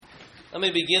Let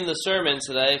me begin the sermon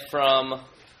today from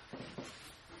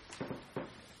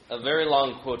a very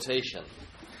long quotation.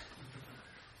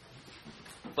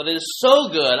 But it is so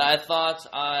good, I thought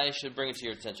I should bring it to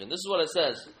your attention. This is what it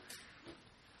says.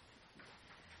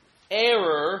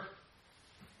 Error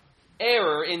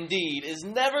indeed, is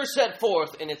never set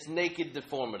forth in its naked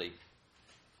deformity.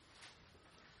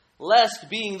 Lest,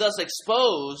 being thus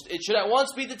exposed, it should at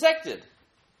once be detected.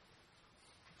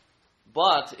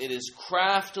 But it is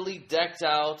craftily decked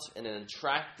out in an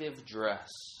attractive dress,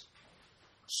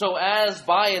 so as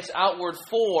by its outward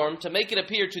form to make it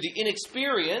appear to the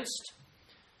inexperienced,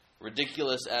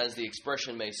 ridiculous as the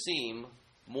expression may seem,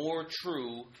 more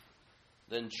true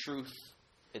than truth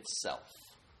itself.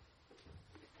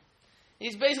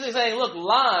 He's basically saying, look,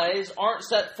 lies aren't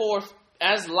set forth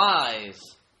as lies,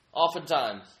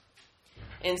 oftentimes.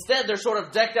 Instead, they're sort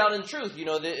of decked out in truth. You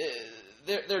know,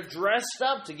 they're dressed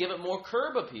up to give it more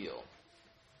curb appeal.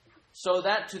 So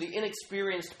that to the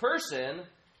inexperienced person,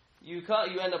 you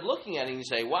end up looking at it and you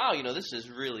say, wow, you know, this is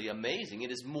really amazing.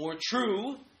 It is more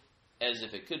true, as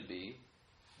if it could be,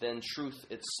 than truth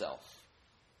itself.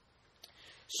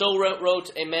 So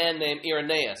wrote a man named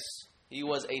Irenaeus. He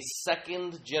was a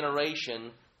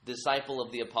second-generation disciple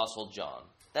of the Apostle John.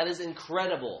 That is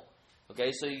incredible.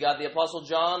 Okay, so you got the Apostle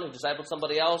John, who discipled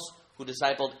somebody else, who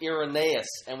discipled Irenaeus,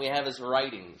 and we have his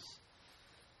writings.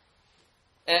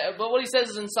 But what he says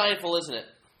is insightful, isn't it?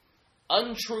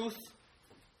 Untruth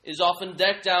is often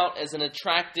decked out as an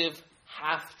attractive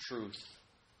half-truth.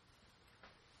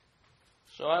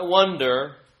 So I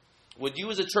wonder, would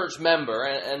you as a church member,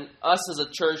 and us as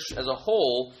a church as a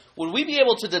whole, would we be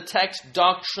able to detect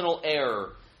doctrinal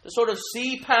error? To sort of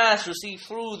see past or see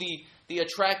through the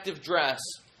attractive dress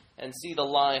and see the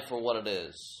lie for what it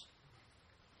is?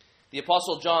 The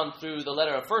Apostle John, through the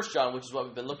letter of 1 John, which is what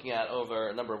we've been looking at over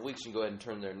a number of weeks, you can go ahead and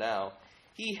turn there now,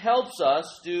 he helps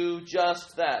us do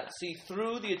just that. See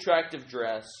through the attractive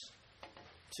dress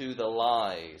to the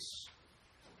lies.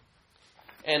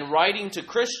 And writing to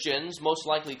Christians, most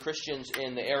likely Christians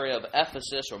in the area of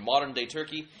Ephesus or modern-day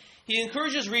Turkey, he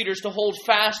encourages readers to hold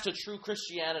fast to true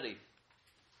Christianity,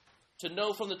 to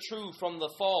know from the true from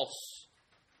the false.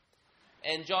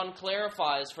 And John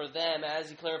clarifies for them, as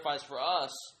he clarifies for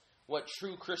us, what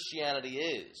true Christianity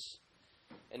is.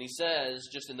 And he says,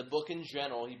 just in the book in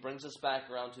general, he brings us back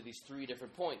around to these three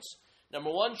different points. Number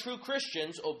one, true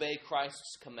Christians obey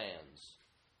Christ's commands.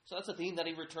 So that's a theme that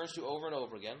he returns to over and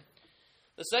over again.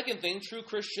 The second thing, true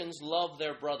Christians love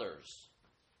their brothers.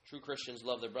 True Christians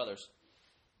love their brothers.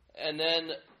 And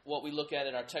then what we look at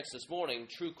in our text this morning,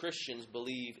 true Christians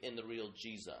believe in the real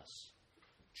Jesus.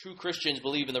 True Christians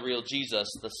believe in the real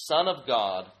Jesus, the Son of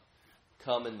God,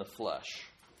 come in the flesh.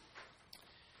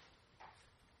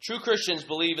 True Christians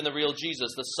believe in the real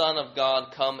Jesus, the Son of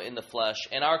God, come in the flesh.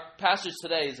 And our passage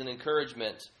today is an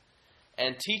encouragement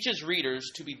and teaches readers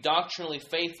to be doctrinally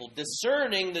faithful,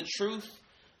 discerning the truth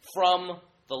from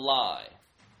the lie.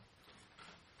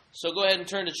 So go ahead and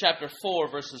turn to chapter 4,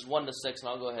 verses 1 to 6, and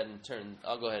I'll go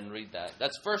ahead and read that.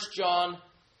 That's 1 John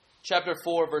chapter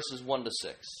 4, verses 1 to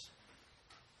 6.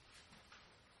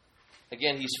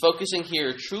 Again, he's focusing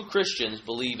here, true Christians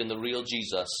believe in the real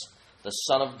Jesus, the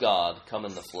Son of God, come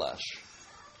in the flesh.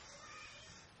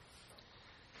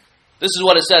 This is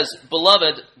what it says.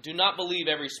 Beloved, do not believe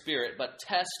every spirit, but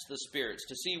test the spirits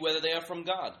to see whether they are from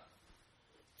God.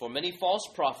 For many false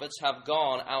prophets have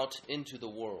gone out into the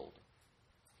world.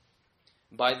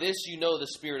 By this you know the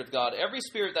Spirit of God. Every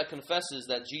spirit that confesses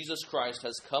that Jesus Christ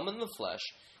has come in the flesh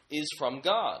is from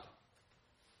God.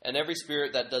 And every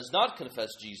spirit that does not confess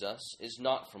Jesus is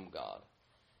not from God.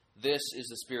 This is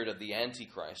the spirit of the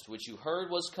Antichrist, which you heard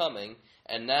was coming,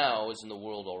 and now is in the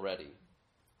world already.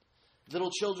 Little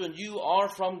children, you are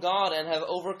from God and have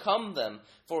overcome them,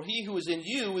 for he who is in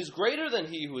you is greater than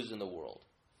he who is in the world.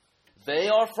 They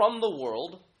are from the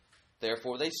world,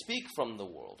 therefore they speak from the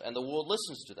world, and the world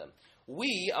listens to them.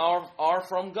 We are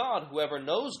from God. Whoever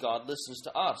knows God listens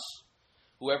to us.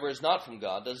 Whoever is not from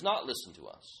God does not listen to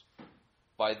us.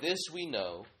 By this we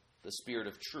know the spirit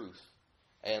of truth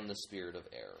and the spirit of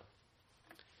error.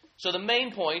 So the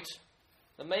main point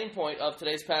of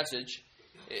today's passage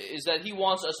is that he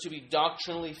wants us to be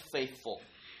doctrinally faithful.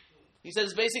 He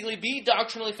says basically be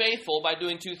doctrinally faithful by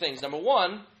doing two things. Number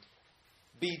one,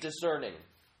 be discerning.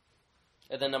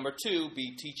 And then number two,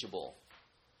 be teachable.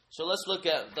 So let's look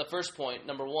at the first point.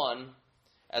 Number one,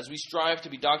 as we strive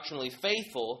to be doctrinally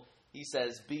faithful, he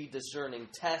says be discerning,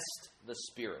 test the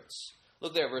spirits.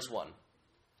 Look there, verse 1.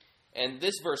 And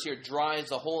this verse here drives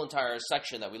the whole entire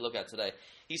section that we look at today.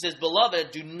 He says,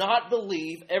 Beloved, do not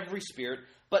believe every spirit,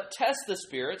 but test the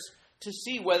spirits to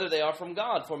see whether they are from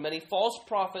God, for many false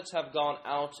prophets have gone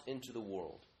out into the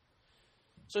world.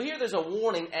 So here there's a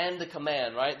warning and a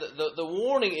command, right? The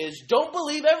warning is, don't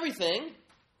believe everything,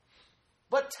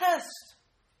 but test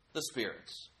the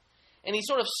spirits. And he's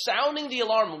sort of sounding the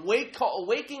alarm,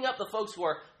 waking up the folks who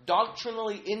are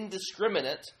doctrinally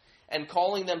indiscriminate and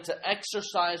calling them to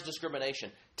exercise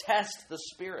discrimination. Test the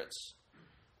spirits.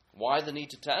 Why the need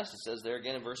to test? It says there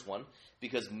again in verse 1,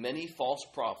 because many false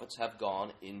prophets have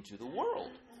gone into the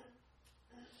world.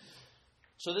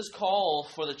 So this call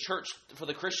for the church, for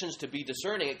the Christians to be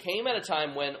discerning, it came at a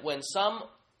time when some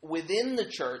within the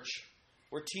church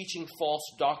were teaching false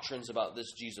doctrines about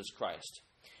this Jesus Christ.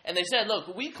 And they said,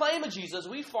 look, we claim a Jesus,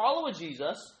 we follow a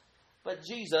Jesus, but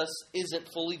Jesus isn't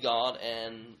fully God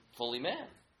and fully man.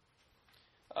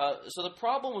 So the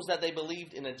problem was that they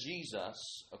believed in a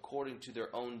Jesus according to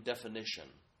their own definition.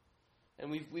 And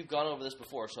we've gone over this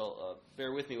before, so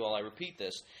bear with me while I repeat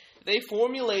this. They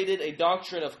formulated a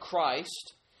doctrine of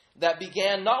Christ that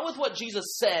began not with what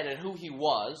Jesus said and who he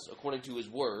was, according to his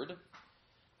word.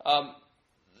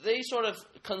 They sort of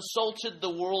consulted the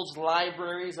world's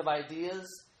libraries of ideas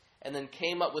and then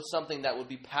came up with something that would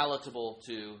be palatable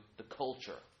to the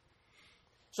culture.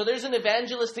 So there's an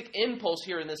evangelistic impulse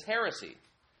here in this heresy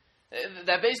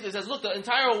that basically says, look, the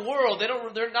entire world,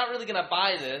 they're not really going to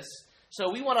buy this, so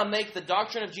we want to make the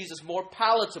doctrine of Jesus more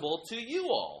palatable to you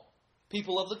all,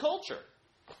 people of the culture.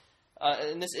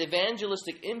 And this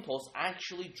evangelistic impulse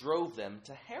actually drove them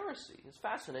to heresy. It's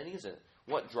fascinating, isn't it?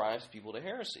 What drives people to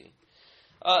heresy?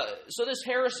 So this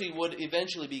heresy would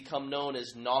eventually become known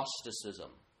as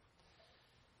Gnosticism.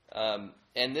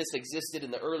 And this existed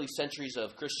in the early centuries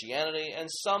of Christianity, and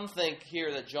some think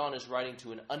here that John is writing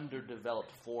to an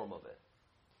underdeveloped form of it.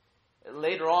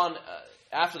 Later on,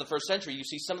 after the first century, you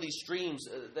see some of these streams,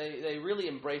 they really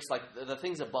embrace like the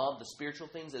things above, the spiritual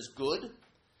things, as good.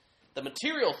 The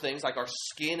material things, like our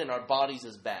skin and our bodies,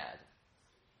 as bad.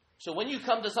 So when you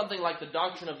come to something like the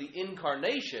doctrine of the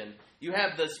incarnation, you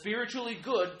have the spiritually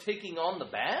good taking on the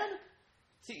bad.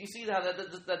 See, you see how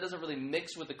that doesn't really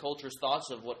mix with the culture's thoughts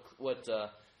of what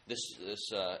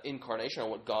this incarnation or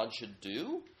what God should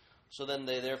do. So then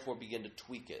they therefore begin to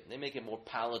tweak it. They make it more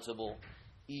palatable,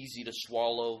 easy to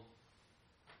swallow.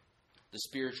 The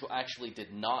spiritual actually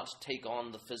did not take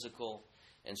on the physical,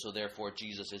 and so therefore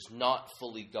Jesus is not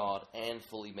fully God and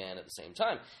fully man at the same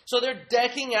time. So they're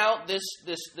decking out this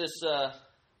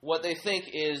what they think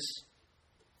is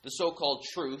the so-called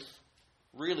truth.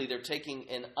 Really, they're taking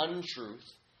an untruth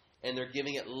and they're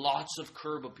giving it lots of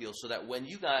curb appeal so that when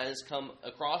you guys come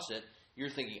across it, you're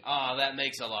thinking, that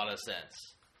makes a lot of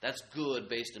sense. That's good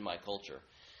based in my culture.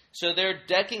 So they're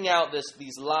decking out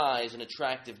these lies in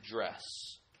attractive dress.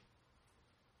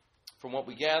 From what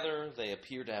we gather, they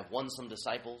appear to have won some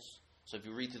disciples. So if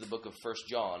you read through the book of 1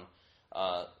 John,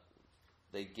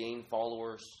 they gain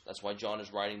followers. That's why John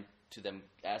is writing to them,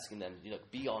 asking them,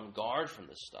 be on guard from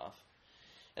this stuff.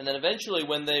 And then eventually,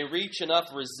 when they reach enough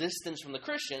resistance from the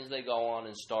Christians, they go on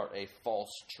and start a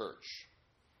false church.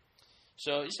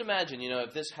 So just imagine,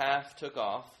 if this half took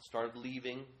off, started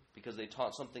leaving because they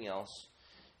taught something else,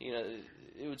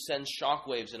 it would send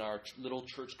shockwaves in our little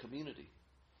church community.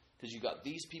 Because you've got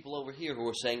these people over here who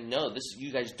are saying, no,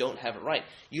 you guys don't have it right.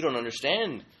 You don't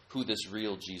understand who this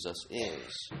real Jesus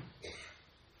is.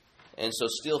 And so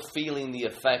still feeling the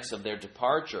effects of their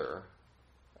departure,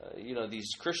 these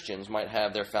Christians might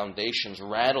have their foundations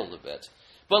rattled a bit.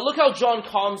 But look how John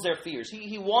calms their fears.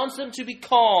 He wants them to be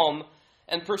calm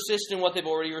and persist in what they've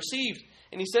already received.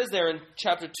 And he says there in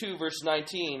chapter 2, verse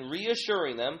 19,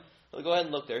 reassuring them, go ahead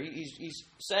and look there. He's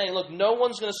saying, look, no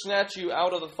one's going to snatch you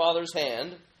out of the Father's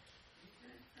hand.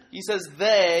 He says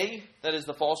they, that is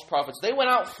the false prophets, they went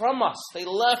out from us. They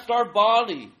left our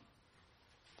body.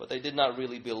 But they did not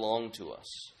really belong to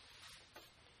us.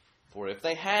 For if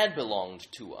they had belonged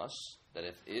to us,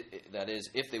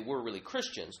 if they were really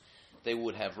Christians, they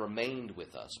would have remained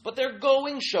with us. But their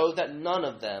going showed that none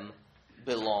of them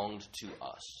belonged to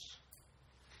us.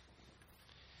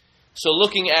 So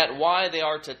looking at why they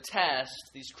are to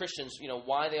test, these Christians,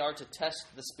 why they are to test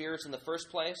the spirits in the first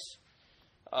place,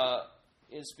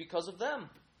 is because of them.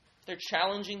 They're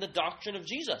challenging the doctrine of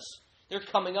Jesus. They're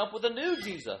coming up with a new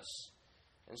Jesus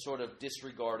and sort of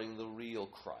disregarding the real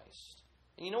Christ.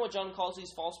 And you know what John calls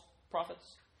these false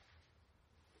prophets?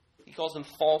 He calls them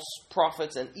false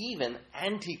prophets and even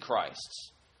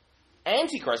antichrists.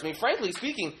 Antichrist. Frankly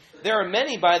speaking, there are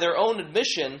many by their own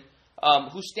admission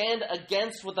who stand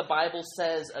against what the Bible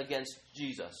says against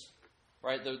Jesus.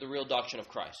 Right? The real doctrine of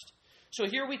Christ. So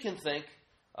here we can think,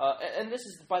 and this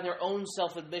is by their own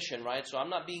self-admission, right? So I'm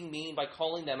not being mean by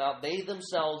calling them out. They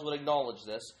themselves would acknowledge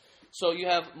this. So you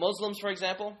have Muslims, for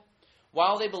example.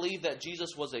 While they believe that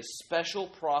Jesus was a special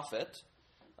prophet,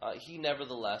 he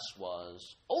nevertheless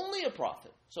was only a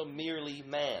prophet, so merely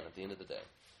man at the end of the day.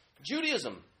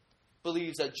 Judaism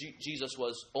believes that Jesus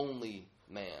was only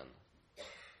man.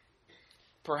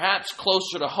 Perhaps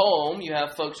closer to home, you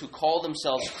have folks who call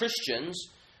themselves Christians,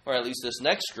 or at least this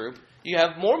next group. You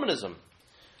have Mormonism.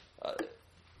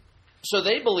 So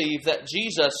they believe that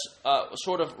Jesus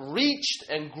sort of reached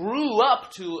and grew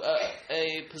up to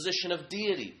a position of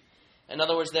deity. In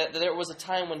other words, that there was a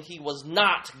time when he was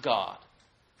not God.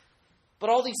 But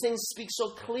all these things speak so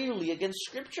clearly against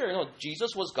Scripture. You know, Jesus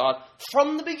was God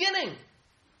from the beginning.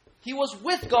 He was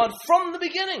with God from the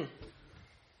beginning.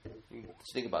 You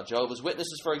think about Jehovah's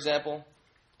Witnesses, for example.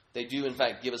 They do, in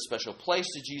fact, give a special place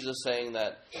to Jesus, saying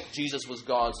that Jesus was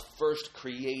God's first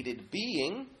created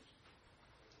being,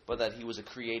 but that he was a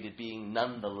created being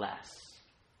nonetheless.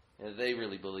 You know, they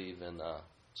really believe in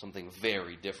something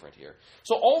very different here.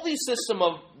 So all these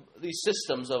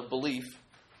systems of belief,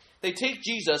 they take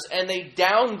Jesus and they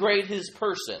downgrade his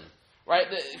person. Right?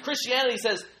 Christianity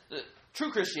says,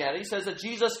 true Christianity says that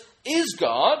Jesus is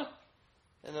God,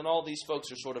 and then all these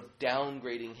folks are sort of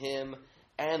downgrading him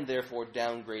and therefore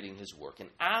downgrading his work. And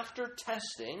after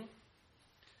testing,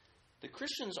 the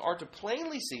Christians are to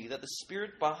plainly see that the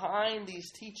spirit behind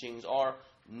these teachings are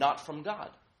not from God.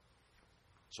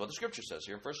 That's what the Scripture says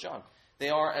here in 1 John. They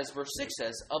are, as verse 6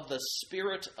 says, of the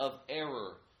spirit of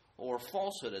error, or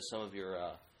falsehood, as some of your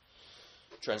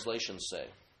translations say.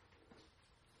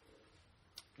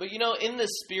 But you know, in this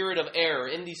spirit of error,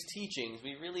 in these teachings,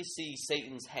 we really see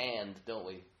Satan's hand, don't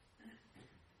we?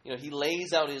 You know, he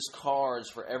lays out his cards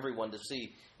for everyone to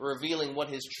see, revealing what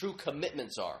his true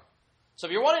commitments are. So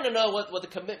if you're wanting to know what the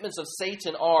commitments of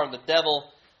Satan are, and the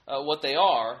devil, what they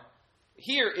are,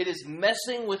 here it is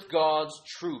messing with God's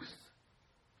truth.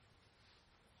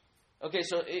 Okay,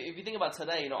 so if you think about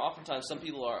today, you know, oftentimes some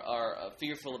people are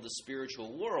fearful of the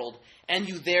spiritual world, and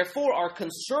you therefore are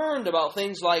concerned about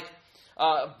things like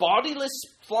bodiless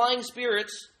flying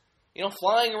spirits, you know,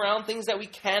 flying around, things that we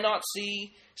cannot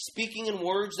see, speaking in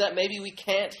words that maybe we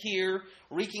can't hear,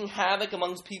 wreaking havoc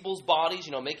amongst people's bodies,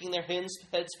 you know, making their heads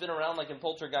spin around like in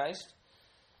Poltergeist.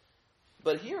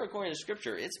 But here, according to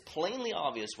Scripture, it's plainly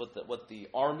obvious what the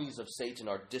armies of Satan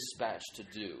are dispatched to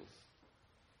do.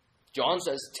 John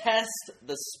says, test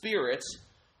the spirits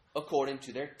according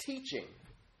to their teaching.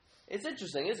 It's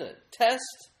interesting, isn't it?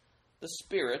 Test the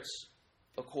spirits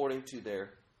according to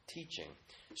their teaching.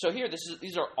 So here,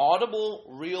 these are audible,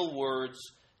 real words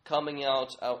coming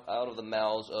out of the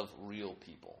mouths of real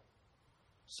people.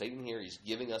 Satan here, he's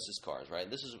giving us his cards, right?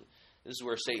 This is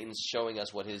where Satan's showing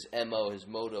us what his MO, his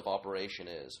mode of operation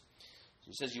is.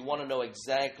 He says you want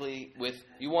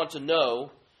to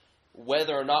know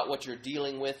whether or not what you're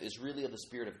dealing with is really of the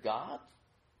Spirit of God.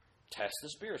 Test the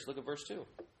spirits. Look at verse 2.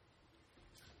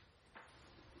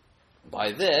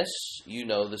 By this, you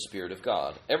know the Spirit of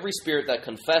God. Every spirit that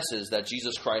confesses that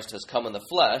Jesus Christ has come in the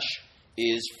flesh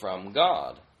is from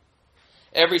God.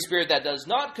 Every spirit that does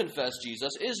not confess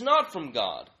Jesus is not from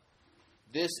God.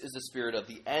 This is the spirit of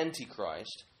the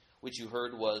Antichrist, which you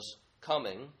heard was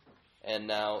coming and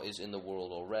now is in the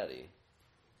world already.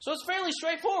 So it's fairly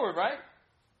straightforward, right?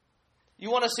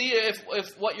 You want to see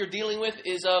if what you're dealing with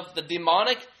is of the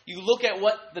demonic, you look at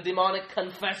what the demonic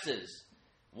confesses.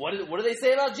 What do they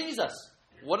say about Jesus?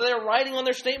 What are they writing on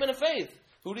their statement of faith?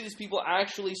 Who do these people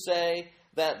actually say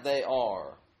that they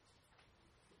are?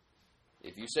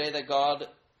 If you say that God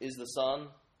is the Son,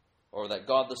 or that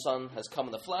God the Son has come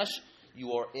in the flesh,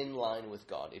 you are in line with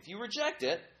God. If you reject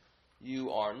it,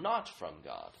 you are not from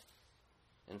God.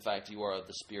 In fact, you are of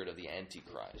the spirit of the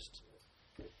Antichrist.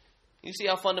 You see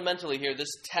how fundamentally here,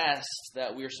 this test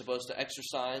that we're supposed to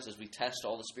exercise as we test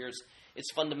all the spirits,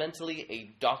 it's fundamentally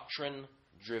a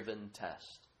doctrine-driven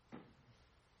test.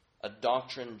 A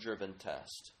doctrine-driven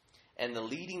test. And the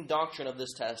leading doctrine of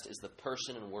this test is the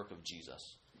person and work of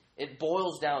Jesus. It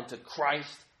boils down to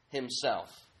Christ himself.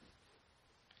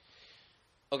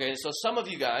 Okay, so some of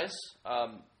you guys,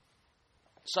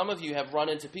 some of you have run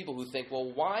into people who think,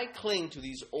 well, why cling to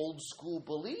these old school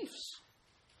beliefs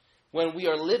when we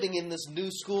are living in this new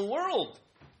school world?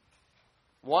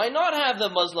 Why not have the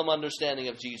Muslim understanding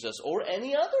of Jesus or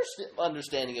any other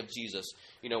understanding of Jesus?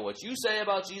 You know, what you say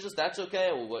about Jesus, that's okay.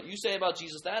 Well, what you say about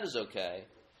Jesus, that is okay.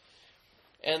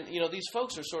 And, you know, these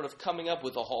folks are sort of coming up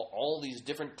with all these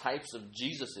different types of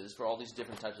Jesuses for all these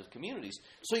different types of communities.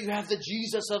 So you have the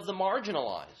Jesus of the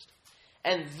marginalized.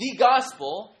 And the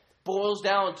gospel boils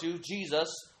down to Jesus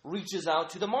reaches out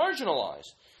to the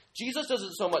marginalized. Jesus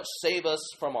doesn't so much save us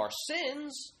from our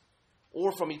sins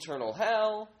or from eternal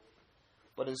hell,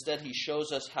 but instead he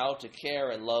shows us how to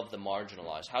care and love the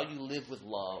marginalized, how you live with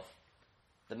love.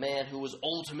 The man who was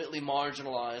ultimately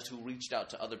marginalized, who reached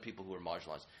out to other people who were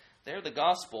marginalized. They're the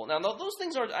gospel. Now, those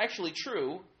things are actually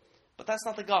true, but that's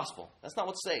not the gospel. That's not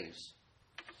what saves.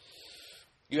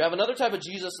 You have another type of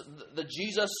Jesus, the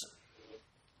Jesus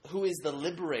who is the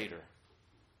liberator,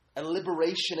 a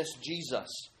liberationist Jesus.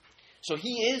 So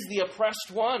he is the oppressed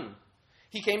one.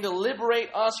 He came to liberate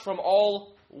us from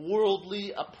all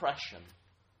worldly oppression.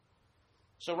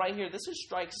 So right here, this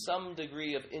strikes some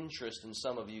degree of interest in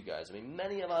some of you guys. I mean,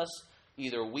 many of us,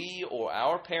 either we or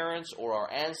our parents or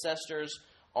our ancestors,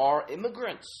 are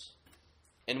immigrants.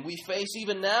 And we face,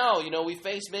 even now,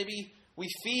 we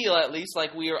feel at least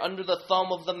like we are under the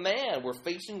thumb of the man. We're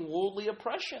facing worldly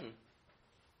oppression.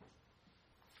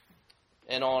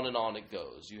 And on it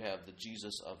goes. You have the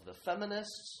Jesus of the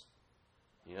feminists.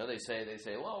 They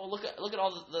say, well, look at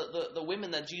all the women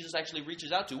that Jesus actually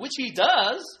reaches out to, which he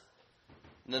does.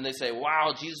 And then they say,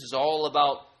 wow, Jesus is all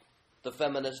about the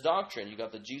feminist doctrine. You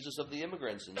got the Jesus of the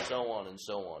immigrants, and so on and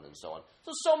so on and so on.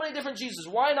 So many different Jesus.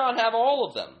 Why not have all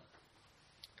of them?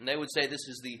 And they would say this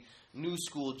is the new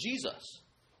school Jesus.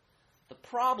 The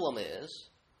problem is,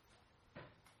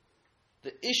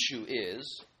 the issue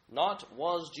is, not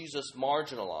was Jesus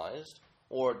marginalized,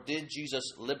 or did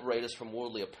Jesus liberate us from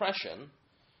worldly oppression?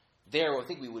 There, I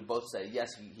think we would both say, yes,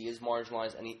 he is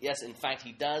marginalized, and yes, in fact,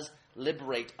 he does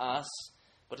liberate us.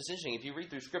 But it's interesting, if you read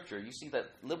through Scripture, you see that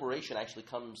liberation actually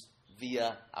comes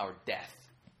via our death,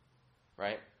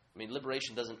 right? I mean,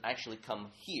 liberation doesn't actually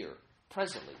come here,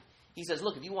 presently. He says,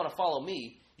 look, if you want to follow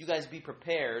me, you guys be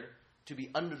prepared to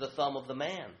be under the thumb of the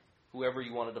man, whoever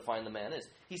you want to define the man is.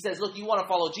 He says, look, you want to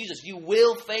follow Jesus, you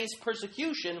will face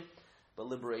persecution, but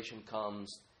liberation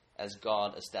comes as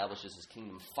God establishes his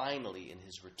kingdom finally in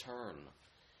his return.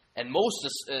 And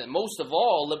most of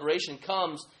all, liberation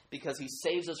comes because he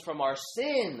saves us from our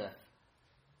sin,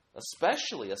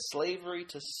 especially a slavery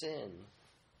to sin.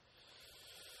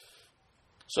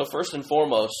 So first and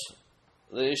foremost,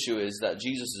 the issue is that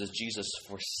Jesus is a Jesus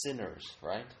for sinners,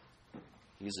 right?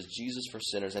 He is a Jesus for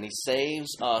sinners, and he saves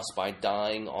us by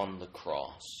dying on the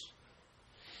cross.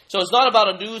 So it's not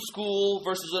about a new school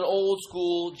versus an old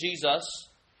school Jesus.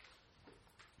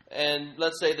 And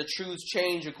let's say the truths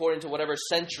change according to whatever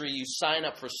century you sign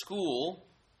up for school.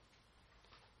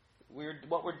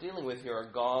 What we're dealing with here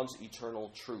are God's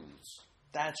eternal truths.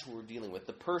 That's what we're dealing with.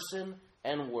 The person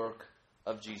and work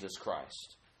of Jesus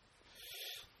Christ.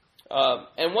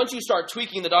 And once you start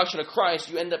tweaking the doctrine of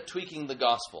Christ, you end up tweaking the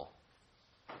gospel.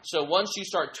 So once you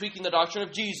start tweaking the doctrine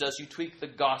of Jesus, you tweak the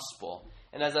gospel.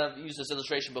 And as I've used this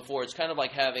illustration before, it's kind of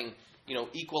like having,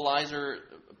 equalizer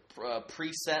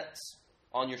presets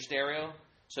on your stereo.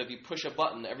 So if you push a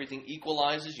button, everything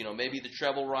equalizes. Maybe the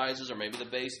treble rises or maybe the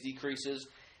bass decreases.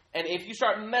 And if you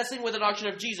start messing with the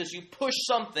doctrine of Jesus, you push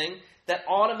something that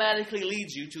automatically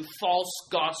leads you to false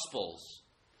gospels.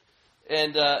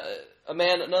 And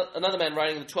another man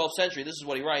writing in the 12th century, this is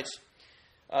what he writes,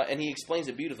 and he explains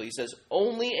it beautifully. He says,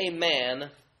 only a man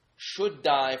should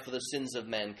die for the sins of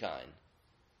mankind.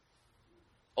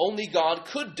 Only God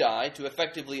could die to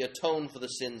effectively atone for the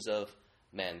sins of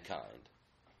mankind.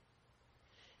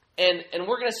 And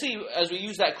we're going to see, as we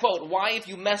use that quote, why if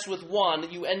you mess with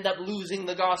one, you end up losing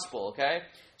the gospel, okay?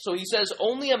 So he says,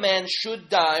 only a man should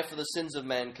die for the sins of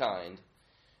mankind.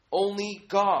 Only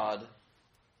God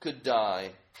could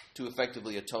die to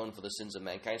effectively atone for the sins of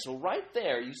mankind. So right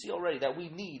there, you see already that we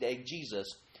need a Jesus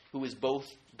who is both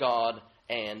God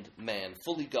and man.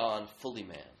 Fully God, fully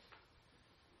man.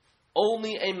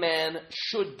 Only a man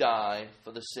should die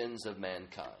for the sins of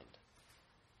mankind.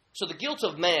 So the guilt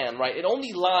of man, right, it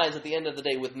only lies at the end of the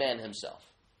day with man himself.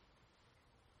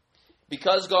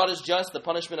 Because God is just, the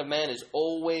punishment of man is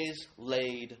always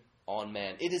laid on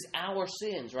man. It is our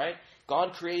sins, right?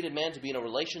 God created man to be in a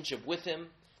relationship with him.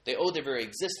 They owe their very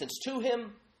existence to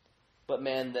him, but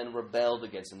man then rebelled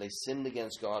against him. They sinned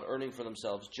against God, earning for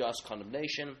themselves just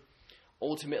condemnation,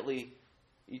 ultimately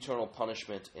eternal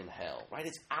punishment in hell, right?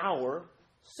 It's our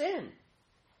sin.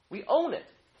 We own it.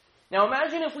 Now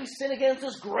imagine if we sin against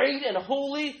this great and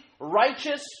holy,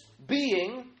 righteous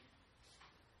being,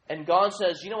 and God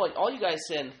says, you know what, all you guys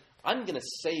sin, I'm going to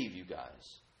save you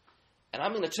guys. And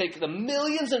I'm going to take the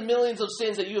millions and millions of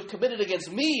sins that you have committed against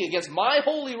me, against my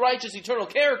holy, righteous, eternal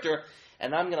character,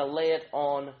 and I'm going to lay it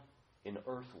on an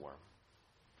earthworm.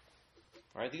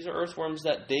 All right, these are earthworms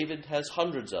that David has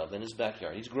hundreds of in his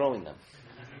backyard. He's growing them.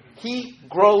 He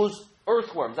grows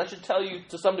earthworms. That should tell you,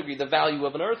 to some degree, the value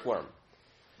of an earthworm.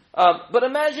 But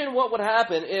imagine what would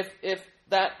happen if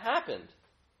that happened.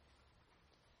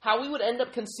 How we would end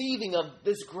up conceiving of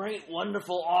this great,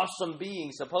 wonderful, awesome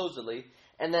being, supposedly,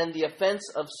 and then the offense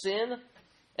of sin,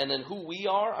 and then who we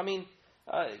are. I mean,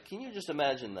 can you just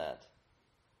imagine that?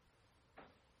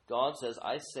 God says,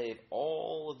 I save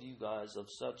all of you guys of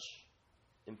such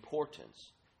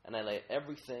importance, and I lay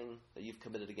everything that you've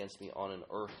committed against me on an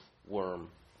earthworm.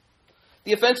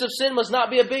 The offense of sin must not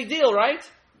be a big deal, right?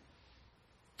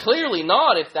 Clearly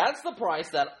not, if that's the price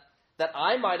that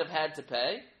I might have had to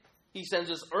pay. He sends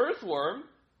this earthworm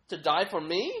to die for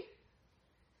me.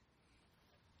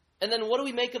 And then what do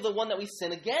we make of the one that we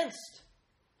sin against?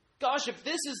 Gosh, if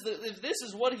this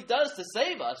is what he does to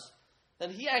save us, then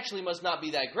he actually must not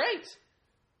be that great.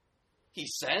 He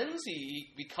sends, he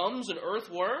becomes an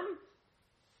earthworm.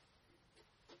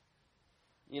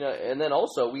 And then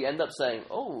also we end up saying,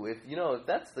 if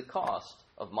that's the cost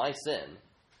of my sin,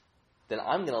 then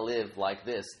I'm going to live like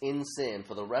this in sin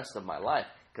for the rest of my life,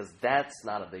 because that's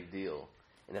not a big deal.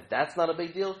 And if that's not a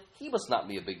big deal, he must not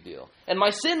be a big deal. And my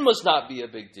sin must not be a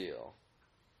big deal.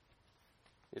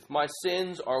 If my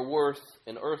sins are worth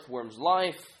an earthworm's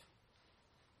life,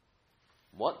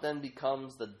 what then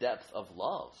becomes the depth of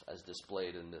love as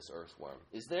displayed in this earthworm?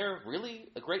 Is there really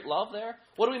a great love there?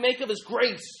 What do we make of his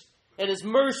grace and his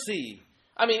mercy?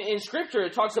 I mean, in Scripture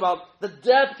it talks about the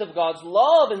depth of God's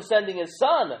love in sending his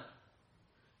Son.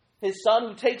 His Son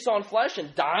who takes on flesh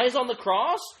and dies on the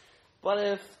cross. But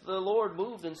if the Lord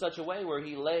moved in such a way where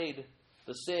he laid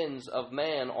the sins of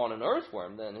man on an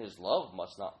earthworm, then his love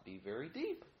must not be very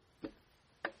deep.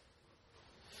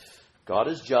 God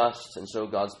is just, and so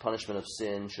God's punishment of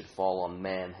sin should fall on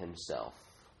man himself.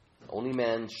 Only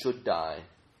man should die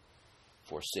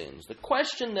for sins. The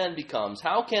question then becomes,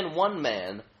 how can one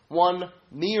man, one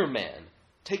mere man,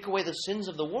 take away the sins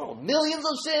of the world? Millions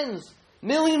of sins,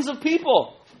 millions of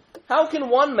people. How can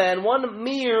one man, one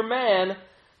mere man,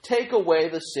 take away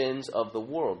the sins of the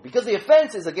world? Because the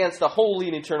offense is against the holy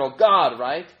and eternal God,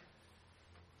 right?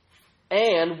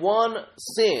 And one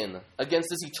sin against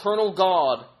this eternal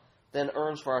God then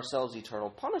earns for ourselves eternal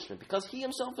punishment, because he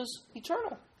himself is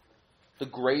eternal. The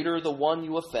greater the one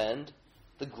you offend,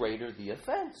 the greater the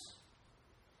offense.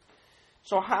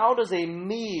 So how does a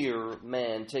mere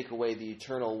man take away the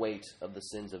eternal weight of the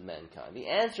sins of mankind? The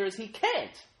answer is he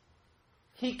can't.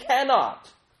 He cannot.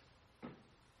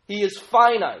 He is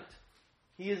finite.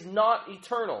 He is not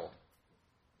eternal.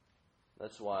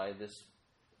 That's why this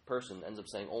person ends up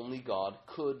saying only God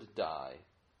could die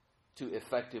to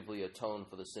effectively atone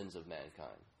for the sins of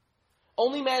mankind.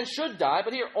 Only man should die,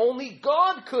 but here only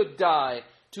God could die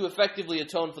to effectively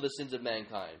atone for the sins of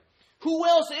mankind. Who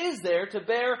else is there to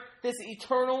bear this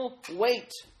eternal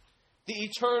weight, the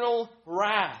eternal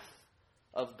wrath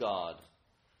of God,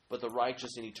 but the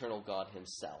righteous and eternal God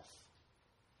himself?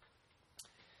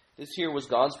 This here was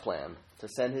God's plan, to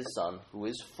send his Son, who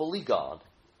is fully God,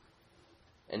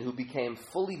 and who became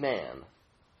fully man,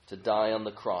 to die on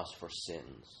the cross for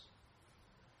sins.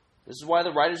 This is why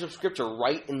the writers of Scripture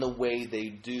write in the way they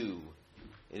do.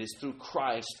 It is through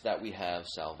Christ that we have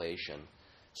salvation.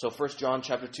 So 1 John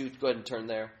chapter 2, go ahead and turn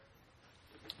there.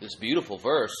 This beautiful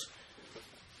verse,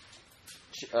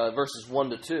 verses 1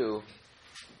 to 2.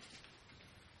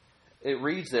 It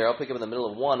reads there, I'll pick up in the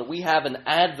middle of 1. We have an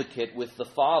advocate with the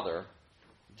Father,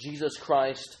 Jesus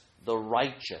Christ the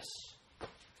righteous.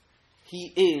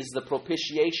 He is the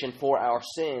propitiation for our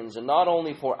sins, and not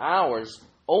only for ours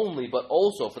only, but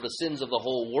also for the sins of the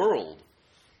whole world.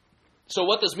 So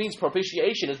what this means,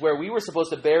 propitiation, is where we were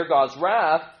supposed to bear God's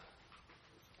wrath.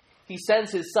 He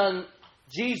sends his Son,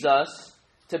 Jesus,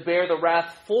 to bear the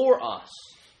wrath for us.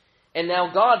 And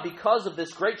now God, because of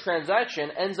this great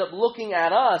transaction, ends up looking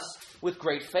at us with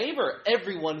great favor.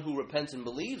 Everyone who repents and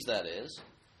believes, that is,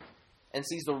 and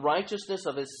sees the righteousness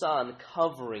of his Son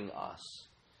covering us.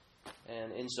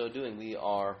 And in so doing, we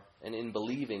are, and in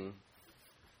believing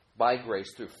by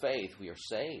grace through faith, we are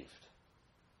saved.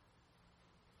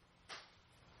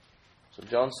 So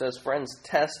John says, friends,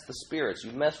 test the spirits.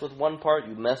 You mess with one part,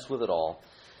 you mess with it all.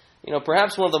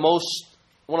 Perhaps one of the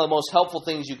most helpful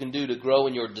things you can do to grow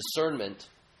in your discernment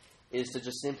is to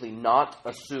just simply not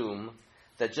assume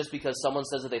that just because someone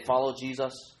says that they follow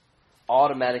Jesus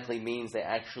automatically means they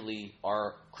actually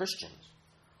are Christians,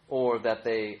 or that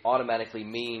they automatically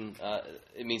means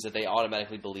that they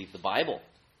automatically believe the Bible.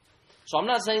 So I'm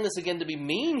not saying this again to be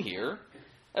mean here.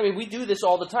 I mean, we do this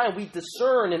all the time. We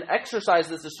discern and exercise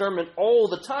this discernment all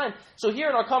the time. So here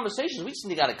in our conversations, we just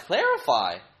got to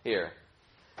clarify here.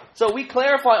 So we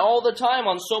clarify all the time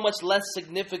on so much less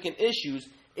significant issues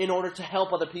in order to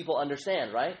help other people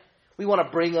understand, right? We want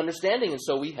to bring understanding, and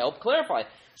so we help clarify.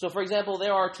 So, for example,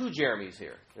 there are two Jeremys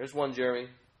here. There's one Jeremy.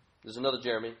 There's another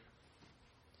Jeremy.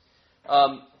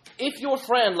 If your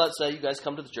friend, let's say you guys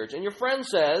come to the church, and your friend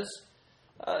says,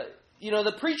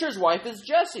 the preacher's wife is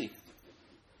Jessie.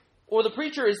 Or the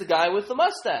preacher is the guy with the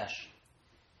mustache.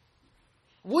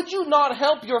 Would you not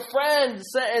help your friend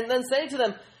and then say to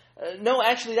them, no,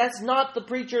 actually, that's not the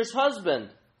preacher's husband.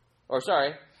 Or,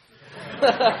 sorry.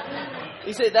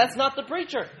 You say, that's not the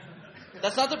preacher.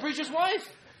 That's not the preacher's wife.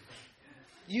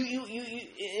 You,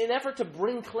 in an effort to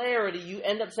bring clarity, you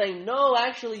end up saying, no,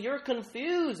 actually, you're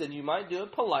confused. And you might do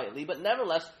it politely, but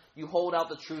nevertheless, you hold out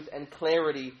the truth and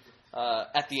clarity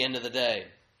at the end of the day.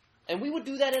 And we would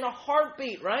do that in a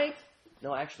heartbeat, right?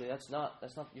 No, actually, that's not,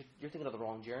 you're thinking of the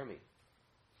wrong Jeremy.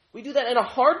 We do that in a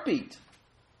heartbeat.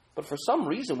 But for some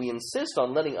reason, we insist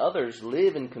on letting others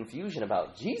live in confusion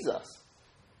about Jesus.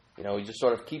 We just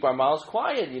sort of keep our mouths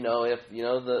quiet. If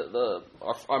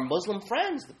our Muslim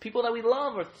friends, the people that we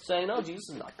love, are saying, "No, Jesus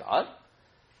is not God."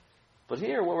 But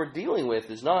here, what we're dealing with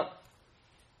is not,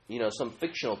 some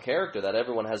fictional character that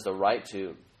everyone has the right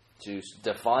to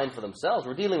define for themselves.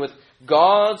 We're dealing with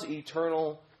God's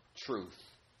eternal truth.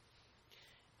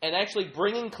 And actually,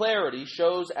 bringing clarity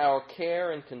shows our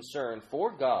care and concern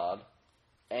for God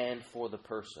and for the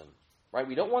person. Right?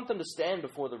 We don't want them to stand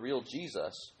before the real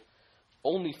Jesus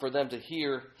only for them to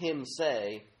hear him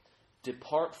say,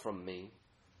 "Depart from me,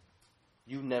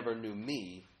 you never knew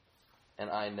me, and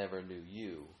I never knew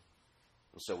you."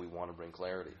 And so we want to bring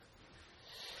clarity.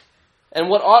 And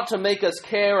what ought to make us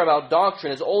care about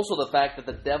doctrine is also the fact that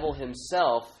the devil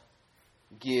himself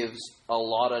gives a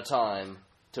lot of time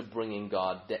to bringing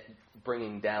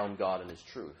down God and his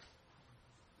truth.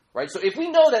 Right? So if we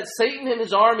know that Satan and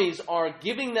his armies are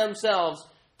giving themselves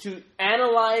to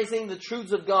analyzing the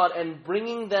truths of God and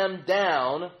bringing them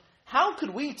down, how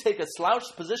could we take a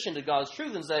slouched position to God's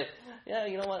truth and say, yeah,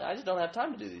 you know what, I just don't have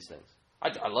time to do these things.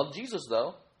 I love Jesus,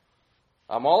 though.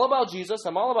 I'm all about Jesus.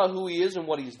 I'm all about who he is and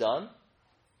what he's done.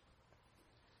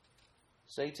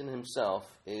 Satan himself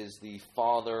is the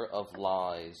father of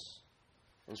lies.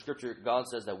 In Scripture, God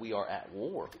says that we are at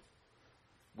war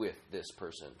with this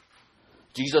person.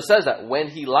 Jesus says that when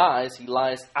he lies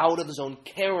out of his own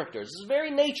character. It's his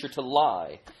very nature to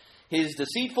lie. His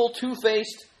deceitful,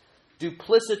 two-faced,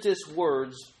 duplicitous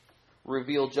words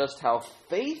reveal just how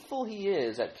faithful he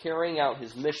is at carrying out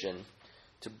his mission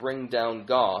to bring down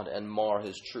God and mar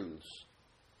his truths.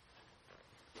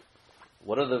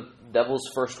 What are the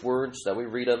devil's first words that we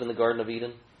read of in the Garden of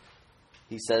Eden?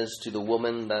 He says to the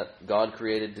woman that God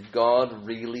created, "Did God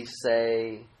really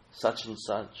say such and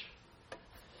such?"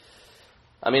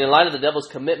 In light of the devil's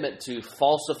commitment to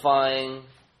falsifying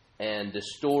and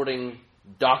distorting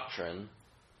doctrine,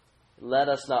 let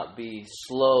us not be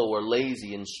slow or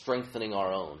lazy in strengthening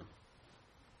our own.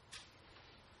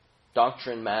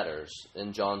 Doctrine matters.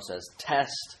 And John says,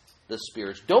 test the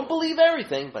spirits. Don't believe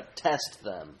everything, but test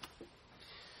them.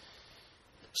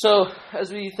 So,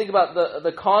 as we think about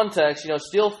the context,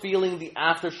 still feeling the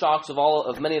aftershocks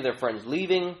of many of their friends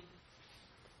leaving,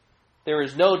 there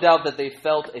is no doubt that they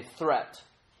felt a threat.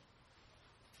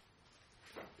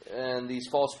 And these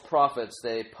false prophets,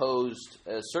 they posed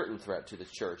a certain threat to the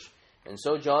church. And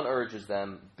so John urges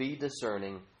them, be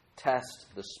discerning, test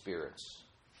the spirits.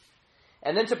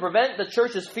 And then to prevent the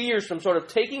church's fears from sort of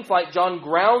taking flight, John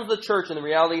grounds the church in the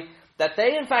reality that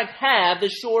they in fact have the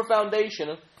sure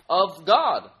foundation of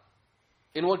God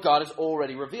in what God has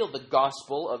already revealed, the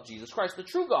gospel of Jesus Christ, the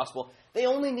true gospel. They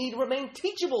only need to remain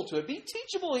teachable to it. Be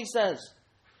teachable, he says.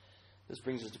 This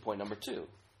brings us to point number 2.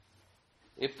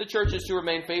 If the church is to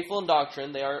remain faithful in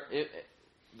doctrine, they are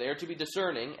to be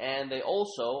discerning, and they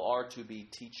also are to be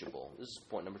teachable. This is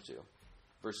point number 2.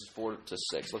 Verses 4 to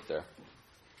 6. Look there.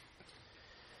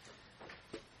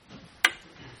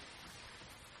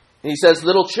 He says,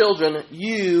 little children,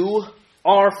 you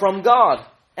are from God,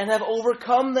 and have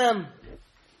overcome them.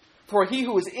 For he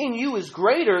who is in you is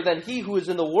greater than he who is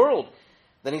in the world.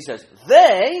 Then he says,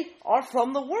 they are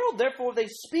from the world, therefore they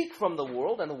speak from the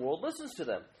world, and the world listens to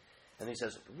them. And he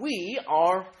says, we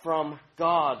are from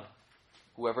God.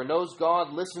 Whoever knows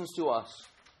God listens to us.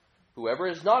 Whoever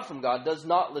is not from God does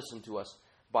not listen to us.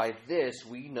 By this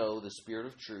we know the spirit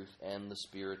of truth and the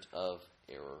spirit of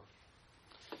error.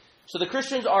 So the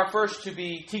Christians are first to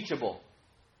be teachable.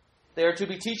 They are to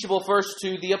be teachable first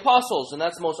to the apostles, and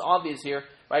that's most obvious here.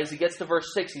 Right? As he gets to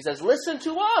verse 6, he says, listen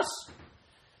to us.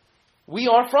 We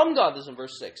are from God, this is in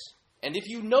verse 6. And if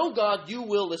you know God, you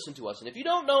will listen to us. And if you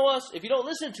don't know us, if you don't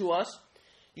listen to us,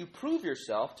 you prove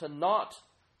yourself to not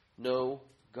know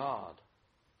God.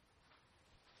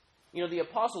 The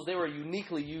apostles, they were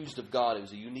uniquely used of God. It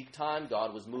was a unique time.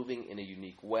 God was moving in a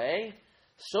unique way.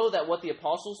 So that what the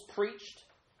apostles preached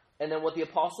and then what the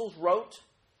apostles wrote,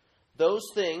 those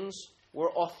things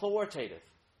were authoritative.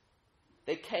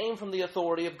 They came from the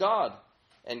authority of God.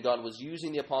 And God was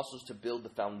using the apostles to build the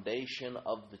foundation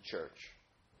of the church.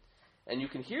 And you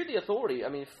can hear the authority. I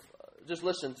mean, just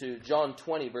listen to John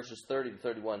 20, verses 30 to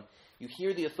 31. You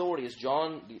hear the authority as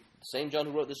John, the same John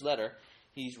who wrote this letter,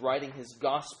 he's writing his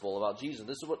gospel about Jesus.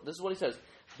 This is what he says.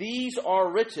 These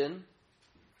are written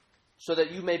so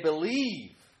that you may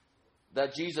believe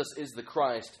that Jesus is the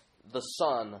Christ, the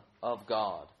Son of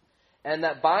God, and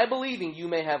that by believing you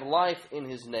may have life in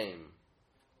his name.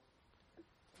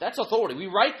 That's authority. We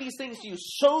write these things to you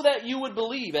so that you would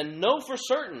believe and know for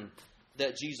certain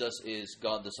that Jesus is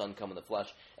God the Son come in the flesh.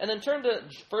 And then turn to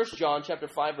 1 John chapter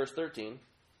 5, verse 13.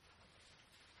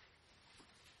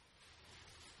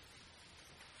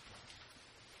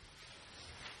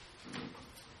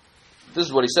 This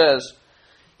is what he says.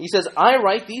 He says, I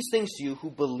write these things to you who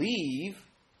believe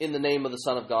in the name of the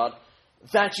Son of God,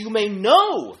 that you may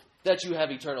know that you have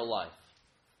eternal life.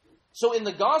 So in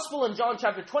the gospel in John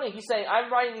chapter 20, he's saying,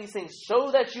 I'm writing these things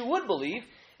so that you would believe.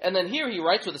 And then here he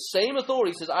writes with the same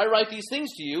authority. He says, I write these things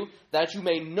to you that you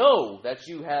may know that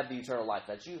you have the eternal life,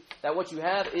 that what you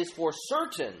have is for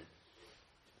certain.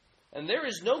 And there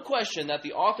is no question that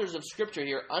the authors of Scripture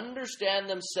here understand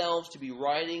themselves to be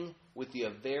writing with the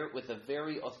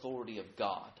very authority of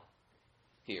God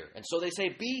here. And so they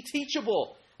say, be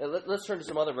teachable. Let's turn to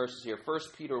some other verses here. 1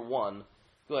 Peter 1.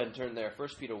 Go ahead and turn there. 1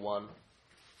 Peter 1.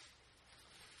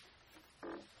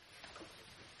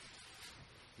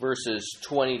 Verses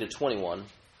 20 to 21.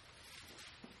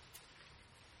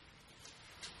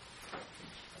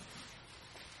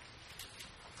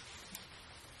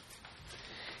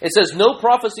 It says, no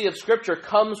prophecy of Scripture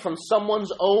comes from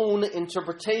someone's own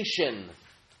interpretation.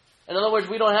 In other words,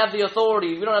 we don't have the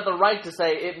authority, we don't have the right to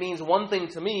say it means one thing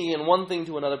to me and one thing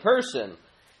to another person.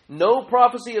 No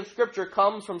prophecy of Scripture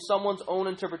comes from someone's own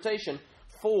interpretation,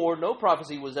 for no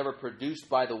prophecy was ever produced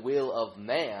by the will of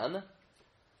man,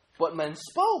 but men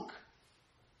spoke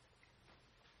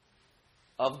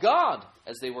of God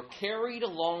as they were carried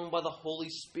along by the Holy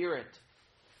Spirit.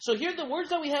 So here the words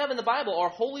that we have in the Bible are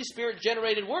Holy Spirit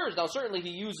generated words. Now certainly he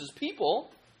uses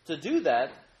people to do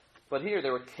that, but here they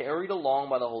were carried along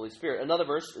by the Holy Spirit. Another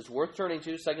verse is worth turning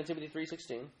to, 2 Timothy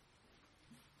 3:16.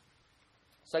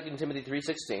 2 Timothy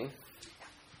 3:16.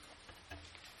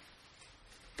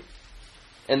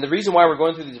 And the reason why we're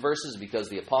going through these verses is because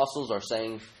the apostles are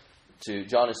saying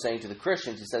John is saying to the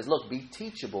Christians, he says, look, be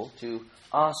teachable to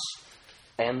us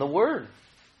and the Word.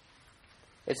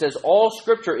 It says, all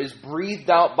Scripture is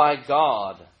breathed out by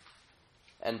God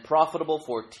and profitable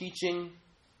for teaching,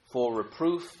 for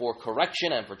reproof, for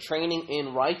correction, and for training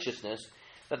in righteousness,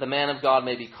 that the man of God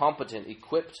may be competent,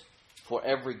 equipped for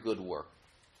every good work.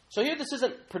 So here this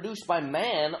isn't produced by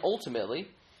man, ultimately.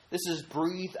 This is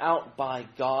breathed out by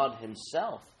God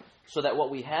himself. So that what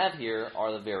we have here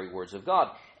are the very words of God.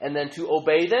 And then to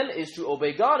obey them is to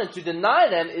obey God, and to deny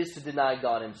them is to deny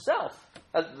God himself.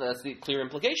 That's the clear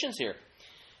implications here.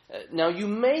 Now, you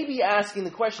may be asking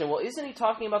the question, well, isn't he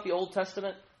talking about the Old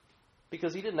Testament?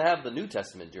 Because he didn't have the New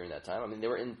Testament during that time. I mean, they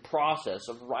were in process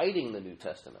of writing the New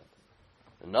Testament.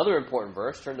 Another important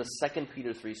verse, turn to 2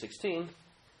 Peter 3:16.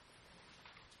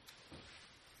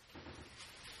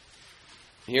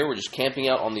 Here, we're just camping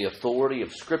out on the authority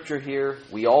of Scripture here.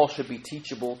 We all should be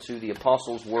teachable to the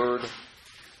Apostles' Word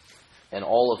and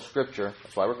all of Scripture.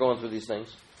 That's why we're going through these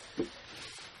things.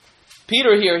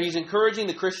 Peter here, he's encouraging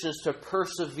the Christians to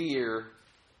persevere.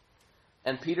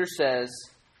 And Peter says,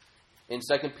 in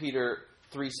 2 Peter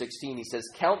 3:16, he says,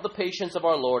 count the patience of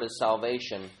our Lord as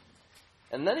salvation.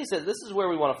 And then he says, this is where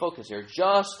we want to focus here.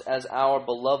 Just as our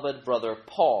beloved brother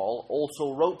Paul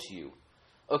also wrote to you,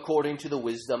 according to the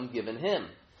wisdom given him.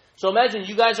 So imagine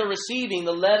you guys are receiving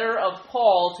the letter of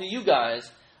Paul to you guys.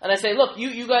 And I say, look,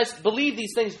 you guys believe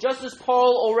these things just as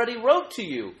Paul already wrote to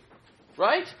you.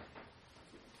 Right?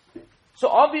 So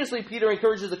obviously Peter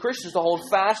encourages the Christians to hold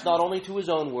fast not only to his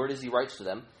own word as he writes to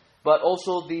them, but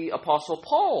also the Apostle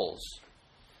Paul's.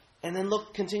 And then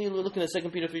continue looking at 2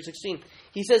 Peter 3:16.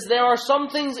 He says, there are some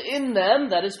things in them,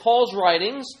 that is Paul's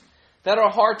writings, that are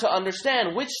hard to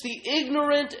understand, which the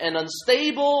ignorant and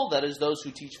unstable, that is those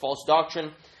who teach false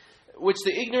doctrine, which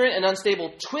the ignorant and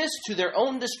unstable twist to their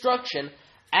own destruction,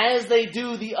 as they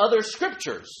do the other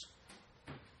Scriptures.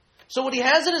 So what he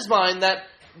has in his mind, that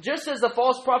just as the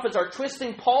false prophets are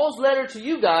twisting Paul's letter to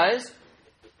you guys,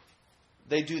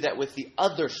 they do that with the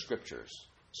other Scriptures.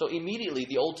 So immediately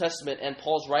the Old Testament and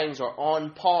Paul's writings are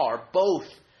on par. Both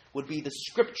would be the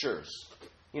Scriptures.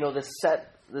 You know, the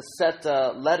set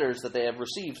letters that they have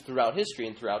received throughout history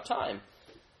and throughout time.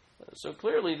 So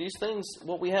clearly these things,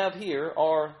 what we have here,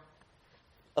 are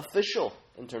official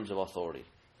in terms of authority.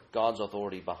 God's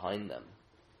authority behind them.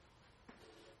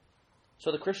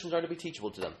 So the Christians are to be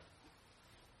teachable to them.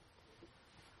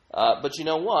 But you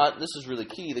know what? This is really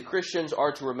key. The Christians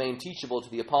are to remain teachable to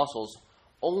the apostles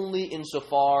only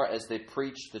insofar as they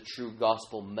preach the true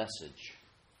gospel message.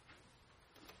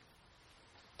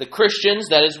 The Christians,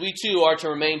 that is we too, are to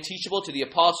remain teachable to the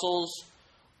apostles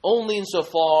only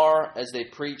insofar as they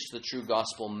preach the true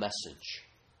gospel message.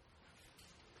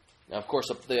 Now, of course,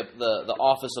 the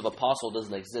office of apostle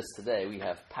doesn't exist today. We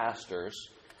have pastors.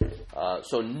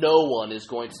 So no one is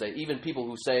going to say, even people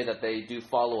who say that they do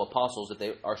follow apostles, that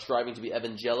they are striving to be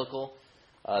evangelical,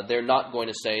 they're not going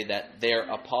to say that their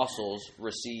apostles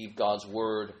receive God's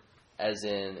word as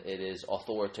in it is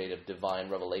authoritative divine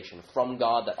revelation from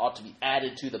God that ought to be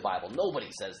added to the Bible. Nobody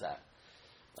says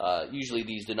that. Usually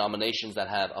these denominations that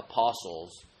have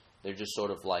apostles, they're just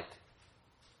sort of like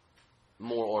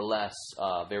more or less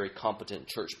very competent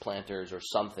church planters or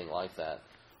something like that,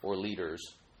 or leaders.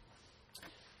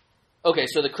 Okay,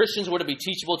 so the Christians were to be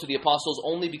teachable to the apostles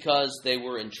only because they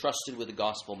were entrusted with the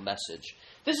gospel message.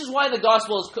 This is why the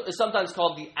gospel is sometimes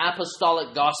called the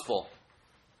apostolic gospel.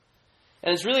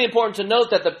 And it's really important to note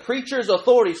that the preacher's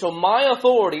authority, so my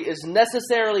authority, is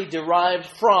necessarily derived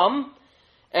from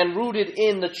and rooted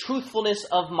in the truthfulness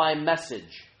of my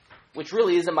message, which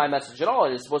really isn't my message at all.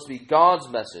 It is supposed to be God's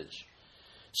message.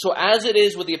 So as it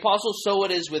is with the apostles, so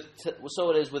it is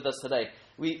with us today.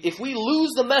 If we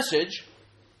lose the message,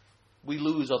 we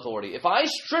lose authority. If I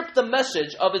strip the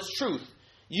message of its truth,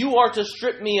 you are to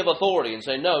strip me of authority and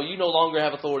say, no, you no longer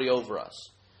have authority over us.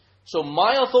 So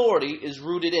my authority is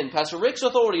rooted in, Pastor Rick's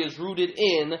authority is rooted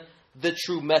in the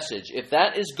true message. If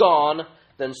that is gone,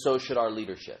 then so should our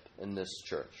leadership in this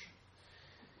church.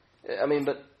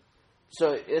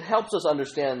 So it helps us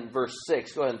understand verse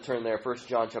 6. Go ahead and turn there, 1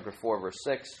 John chapter 4, verse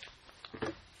 6.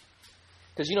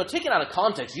 Because, taken out of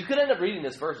context, you could end up reading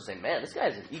this verse and say, man, this guy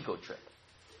has an ego trip.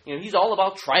 He's all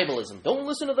about tribalism. Don't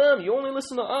listen to them. You only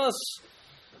listen to us.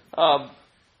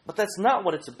 But that's not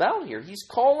what it's about here. He's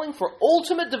calling for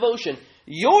ultimate devotion.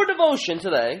 Your devotion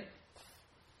today,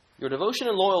 your devotion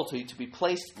and loyalty to be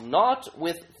placed not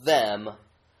with them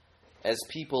as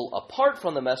people apart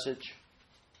from the message,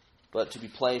 but to be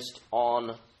placed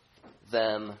on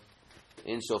them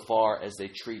insofar as they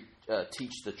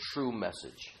teach the true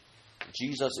message.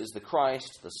 Jesus is the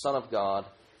Christ, the Son of God,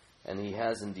 and He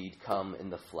has indeed come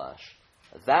in the flesh.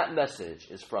 That message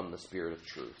is from the Spirit of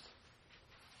truth.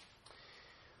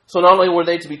 So not only were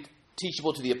they to be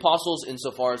teachable to the apostles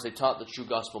insofar as they taught the true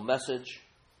gospel message,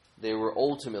 they were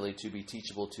ultimately to be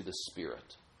teachable to the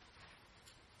Spirit.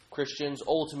 Christians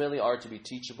ultimately are to be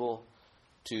teachable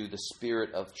to the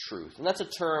Spirit of truth. And that's a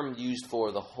term used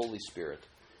for the Holy Spirit.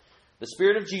 The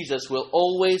Spirit of Jesus will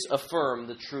always affirm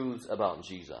the truths about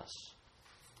Jesus.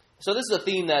 So this is a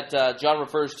theme that John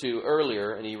refers to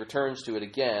earlier, and he returns to it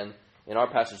again in our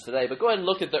passage today. But go ahead and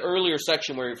look at the earlier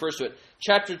section where he refers to it.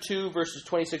 Chapter 2, verses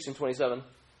 26 and 27.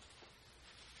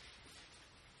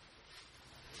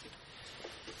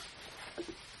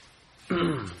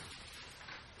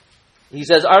 He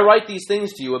says, I write these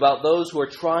things to you about those who are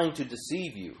trying to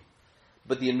deceive you.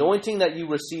 But the anointing that you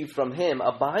received from Him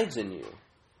abides in you.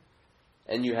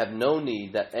 And you have no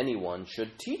need that anyone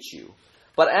should teach you.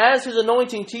 But as His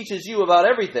anointing teaches you about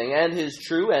everything, and is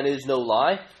true and is no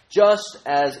lie, just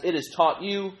as it is taught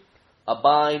you,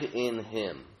 abide in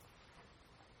Him.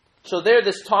 So there,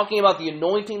 this talking about the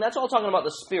anointing, that's all talking about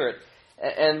the Spirit.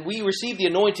 And we receive the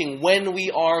anointing when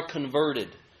we are converted.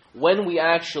 When we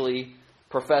actually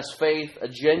profess faith, a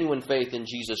genuine faith in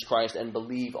Jesus Christ, and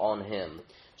believe on Him.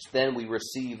 So then we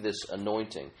receive this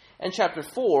anointing. And chapter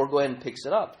 4, go ahead and picks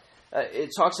it up.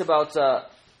 It talks about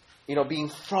being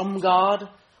from God.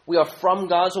 We are from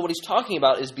God. So what he's talking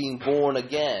about is being born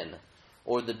again,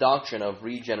 or the doctrine of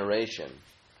regeneration.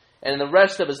 And in the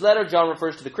rest of his letter, John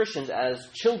refers to the Christians as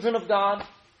children of God.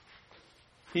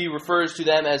 He refers to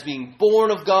them as being born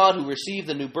of God, who receive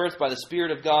the new birth by the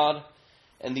Spirit of God.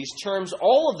 And these terms,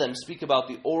 all of them speak about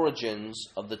the origins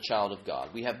of the child of God.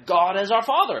 We have God as our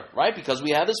Father, right? Because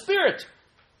we have the Spirit.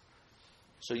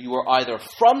 So you are either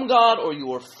from God or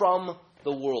you are from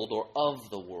the world or of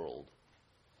the world.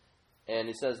 And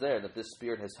it says there that this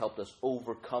Spirit has helped us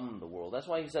overcome the world. That's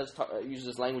why he uses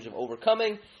this language of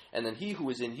overcoming. And then he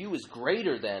who is in you is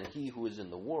greater than he who is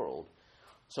in the world.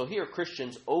 So here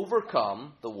Christians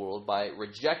overcome the world by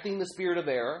rejecting the spirit of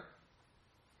error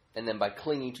and then by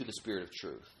clinging to the Spirit of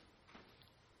truth.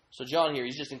 So John here,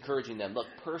 he's just encouraging them, look,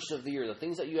 persevere. The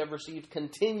things that you have received,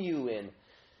 continue in.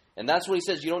 And that's what he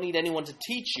says. You don't need anyone to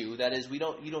teach you. That is, you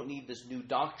don't need this new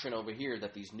doctrine over here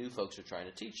that these new folks are trying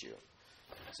to teach you.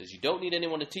 He says you don't need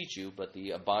anyone to teach you, but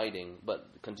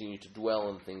continue to dwell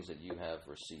in the things that you have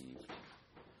received.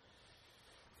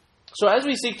 So as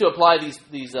we seek to apply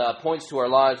these points to our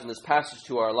lives and this passage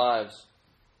to our lives,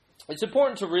 it's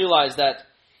important to realize that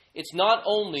it's not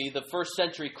only the first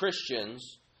century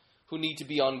Christians who need to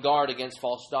be on guard against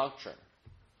false doctrine,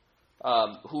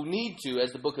 who need to,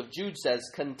 as the book of Jude says,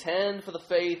 contend for the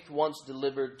faith once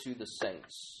delivered to the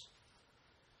saints.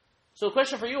 So the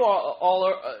question for you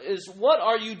all is, what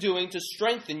are you doing to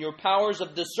strengthen your powers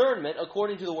of discernment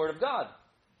according to the Word of God?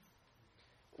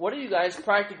 What are you guys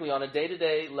practically on a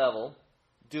day-to-day level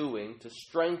doing to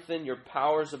strengthen your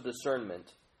powers of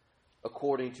discernment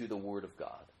according to the Word of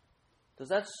God? Because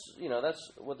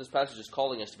that's what this passage is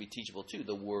calling us to be teachable to,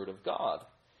 the Word of God.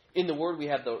 In the Word we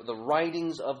have the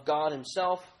writings of God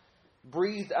Himself,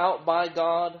 breathed out by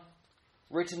God,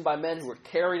 written by men who were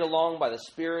carried along by the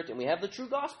Spirit, and we have the true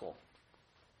gospel.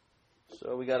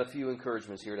 So we got a few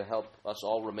encouragements here to help us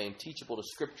all remain teachable to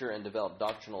Scripture and develop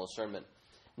doctrinal discernment.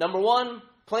 Number one,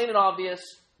 plain and obvious,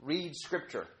 read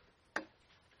Scripture.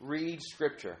 Read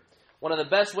Scripture. One of the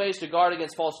best ways to guard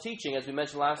against false teaching, as we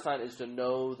mentioned last time, is to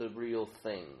know the real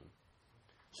thing.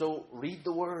 So read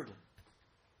the Word.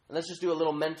 And let's just do a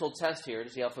little mental test here to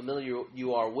see how familiar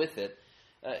you are with it.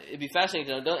 It'd be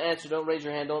fascinating to know. Don't answer, don't raise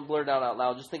your hand, don't blurt it out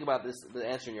loud. Just think about the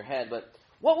answer in your head. But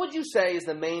what would you say is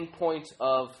the main point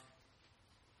of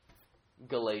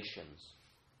Galatians?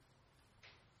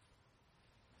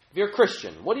 If you're a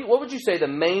Christian, what would you say the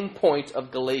main point of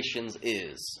Galatians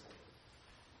is?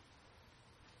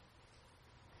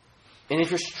 And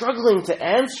if you're struggling to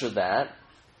answer that,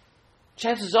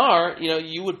 chances are,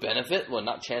 you would benefit, well,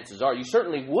 not chances are, you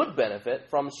certainly would benefit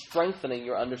from strengthening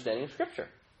your understanding of Scripture.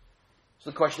 So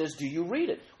the question is, do you read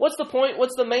it? What's the point?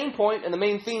 What's the main point and the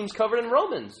main themes covered in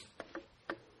Romans?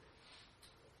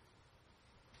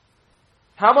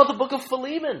 How about the book of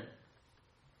Philemon?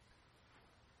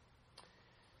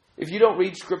 If you don't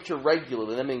read Scripture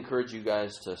regularly, let me encourage you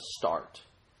guys to start.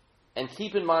 And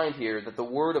keep in mind here that the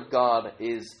Word of God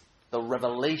is the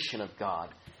revelation of God.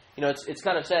 It's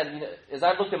kind of sad. As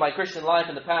I've looked at my Christian life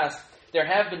in the past, there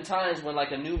have been times when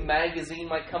like a new magazine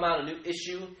might come out, a new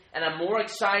issue, and I'm more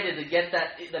excited to get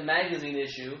the magazine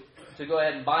issue to go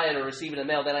ahead and buy it or receive it in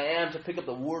the mail than I am to pick up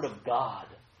the Word of God.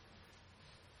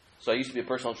 So I used to be a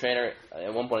personal trainer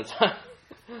at one point in time.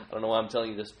 I don't know why I'm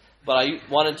telling you this, but I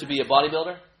wanted to be a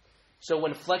bodybuilder. So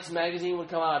when Flex magazine would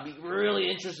come out, I'd be really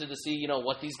interested to see,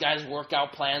 what these guys'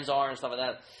 workout plans are and stuff like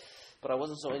that. But I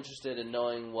wasn't so interested in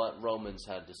knowing what Romans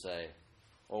had to say,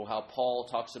 or how Paul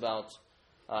talks about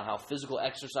how physical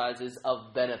exercise is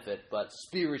of benefit, but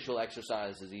spiritual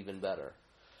exercise is even better.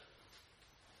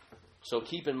 So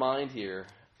keep in mind here,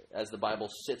 as the Bible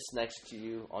sits next to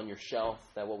you on your shelf,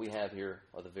 that what we have here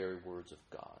are the very words of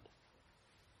God.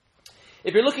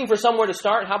 If you're looking for somewhere to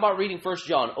start, how about reading 1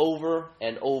 John over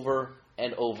and over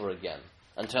and over again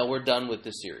until we're done with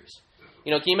this series?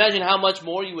 Can you imagine how much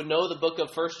more you would know the book of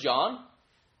 1 John?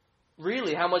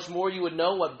 Really, how much more you would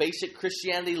know what basic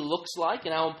Christianity looks like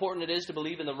and how important it is to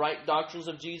believe in the right doctrines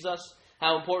of Jesus,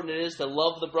 how important it is to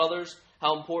love the brothers,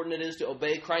 how important it is to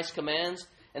obey Christ's commands.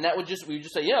 And we would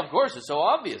just say, yeah, of course, it's so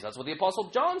obvious. That's what the Apostle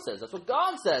John says. That's what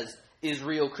God says is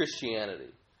real Christianity.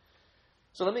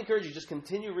 So let me encourage you, just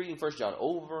continue reading 1 John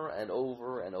over and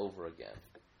over and over again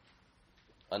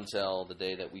until the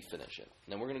day that we finish it.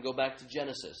 And then we're going to go back to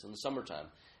Genesis in the summertime,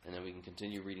 and then we can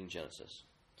continue reading Genesis.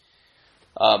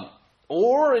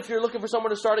 Or if you're looking for somewhere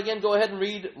to start again, go ahead and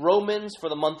read Romans for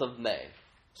the month of May.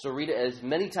 So read it as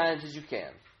many times as you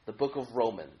can, the book of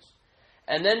Romans.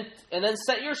 And then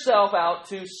set yourself out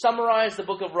to summarize the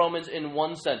book of Romans in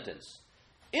one sentence.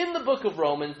 In the book of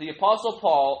Romans, the Apostle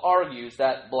Paul argues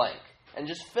that blank. And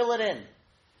just fill it in.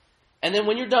 And then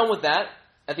when you're done with that,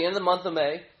 at the end of the month of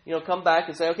May, come back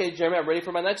and say, okay, Jeremy, I'm ready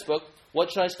for my next book.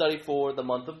 What should I study for the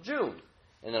month of June?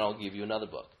 And then I'll give you another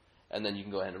book. And then you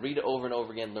can go ahead and read it over and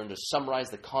over again, learn to summarize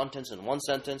the contents in one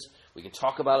sentence. We can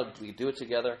talk about it. We can do it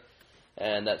together.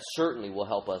 And that certainly will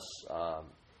help us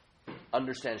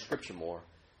understand Scripture more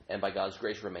and by God's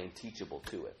grace remain teachable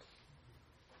to it.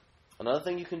 Another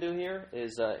thing you can do here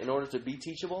is, in order to be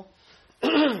teachable,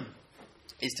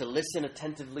 is to listen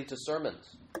attentively to sermons.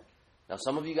 Now,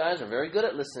 some of you guys are very good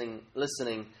at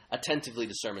listening attentively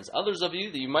to sermons. Others of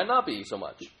you might not be so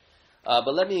much.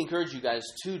 But let me encourage you guys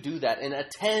to do that and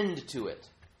attend to it.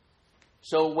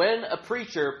 So when a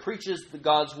preacher preaches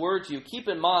God's word to you, keep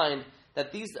in mind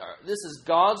that this is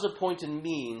God's appointed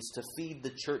means to feed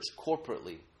the church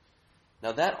corporately.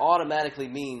 Now, that automatically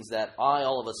means that I,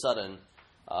 all of a sudden,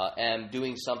 am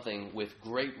doing something with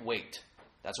great weight.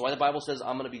 That's why the Bible says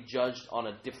I'm going to be judged on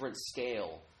a different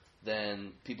scale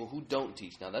than people who don't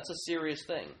teach. Now, that's a serious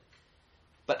thing.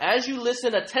 But as you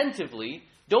listen attentively,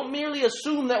 don't merely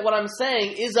assume that what I'm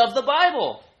saying is of the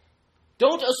Bible.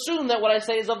 Don't assume that what I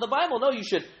say is of the Bible. No, you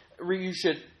should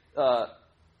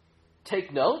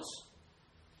take notes.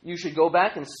 You should go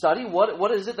back and study.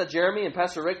 What is it that Jeremy and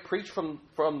Pastor Rick preach from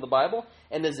the Bible?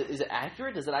 And is it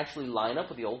accurate? Does it actually line up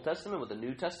with the Old Testament, with the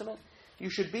New Testament?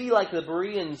 You should be like the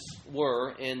Bereans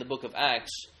were in the book of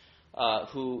Acts,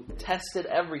 who tested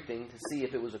everything to see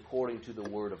if it was according to the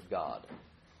Word of God.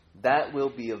 That will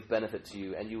be of benefit to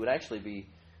you, and you would actually be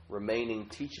remaining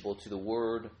teachable to the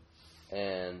Word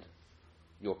and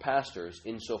your pastors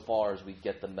insofar as we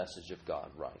get the message of God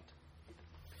right.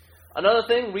 Another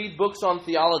thing, read books on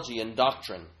theology and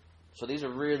doctrine. So these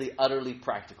are really utterly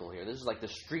practical here. This is like the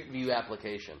Street View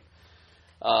application.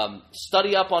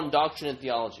 Study up on doctrine and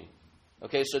theology.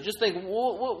 Okay, so just think,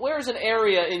 where's an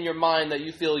area in your mind that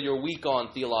you feel you're weak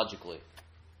on theologically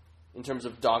in terms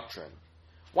of doctrine?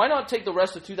 Why not take the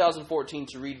rest of 2014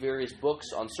 to read various books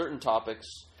on certain topics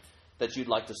that you'd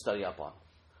like to study up on?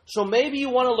 So maybe you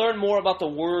want to learn more about the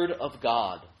Word of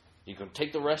God. You can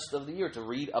take the rest of the year to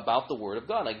read about the Word of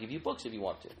God. I give you books if you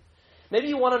want to. Maybe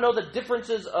you want to know the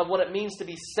differences of what it means to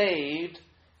be saved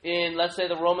in, let's say,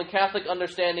 the Roman Catholic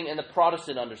understanding and the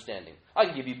Protestant understanding. I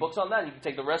can give you books on that. You can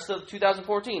take the rest of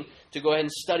 2014 to go ahead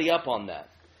and study up on that.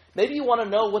 Maybe you want to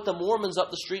know what the Mormons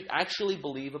up the street actually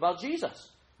believe about Jesus.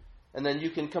 And then you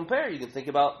can compare. You can think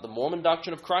about the Mormon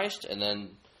doctrine of Christ and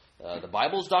then the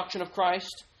Bible's doctrine of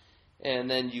Christ. And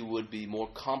then you would be more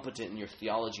competent in your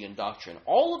theology and doctrine.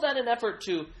 All of that in effort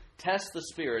to test the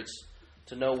spirits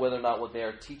to know whether or not what they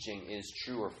are teaching is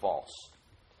true or false.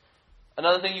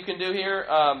 Another thing you can do here,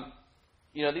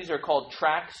 these are called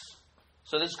tracts.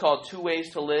 So this is called 2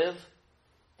 Ways to Live,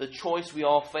 the choice we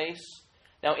all face.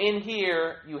 Now in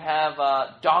here you have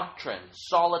doctrine,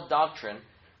 solid doctrine,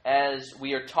 as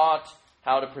we are taught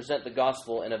how to present the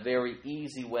gospel in a very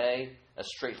easy way, a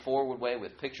straightforward way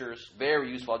with pictures.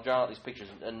 Very useful. I've drawn out these pictures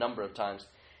a number of times.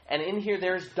 And in here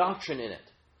there's doctrine in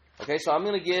it. Okay, so I'm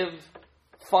going to give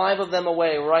 5 of them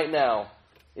away right now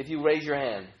if you raise your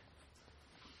hand.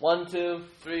 1, 2,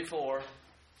 3, 4,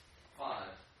 5.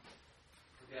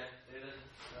 Okay, David.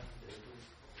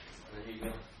 And there you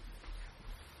go.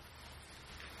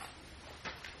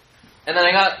 And then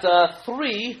I got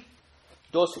 3.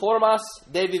 Dos formas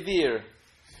de vivir.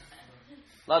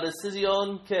 La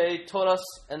decisión que todas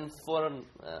informan.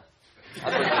 I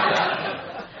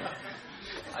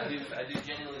do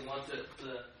genuinely want to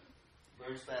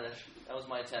learn Spanish. That was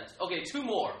my attempt. Okay, 2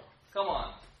 more. Come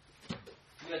on.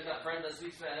 You guys got friends that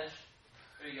speak Spanish?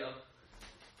 There you go.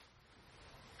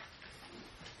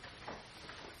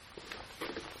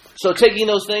 So taking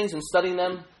those things and studying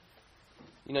them,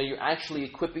 you're actually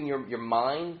equipping your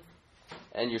mind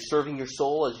and you're serving your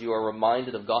soul as you are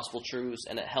reminded of gospel truths,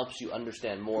 and it helps you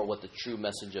understand more what the true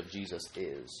message of Jesus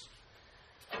is.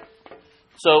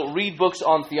 So read books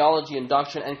on theology and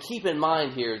doctrine, and keep in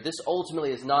mind here, this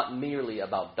ultimately is not merely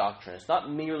about doctrine. It's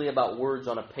not merely about words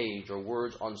on a page or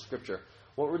words on Scripture.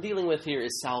 What we're dealing with here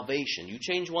is salvation. You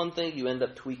change one thing, you end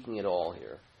up tweaking it all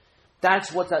here.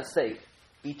 That's what's at stake.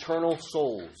 Eternal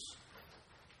souls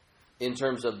in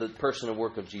terms of the person and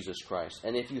work of Jesus Christ.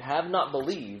 And if you have not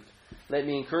believed, let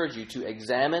me encourage you to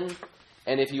examine.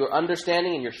 And if you are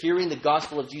understanding and you're hearing the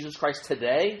gospel of Jesus Christ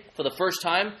today for the first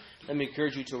time, let me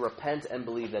encourage you to repent and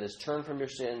believe. That is, turn from your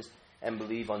sins and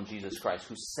believe on Jesus Christ,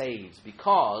 who saves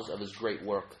because of His great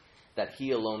work that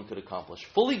He alone could accomplish.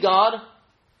 Fully God,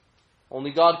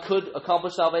 only God could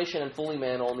accomplish salvation, and fully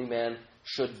man, only man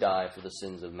should die for the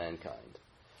sins of mankind.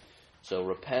 So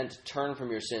repent, turn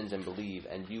from your sins and believe,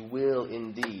 and you will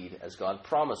indeed, as God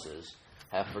promises,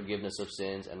 have forgiveness of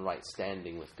sins and right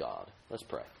standing with God. Let's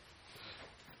pray.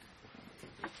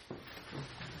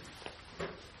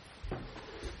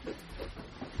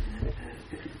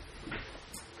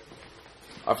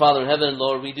 Our Father in heaven,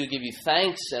 Lord, we do give you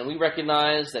thanks, and we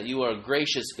recognize that you are a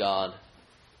gracious God.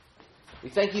 We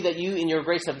thank you that you, in your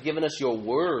grace, have given us your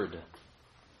word.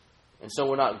 And so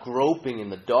we're not groping in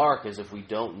the dark as if we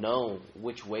don't know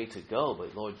which way to go.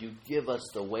 But Lord, you give us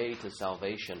the way to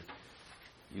salvation.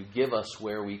 You give us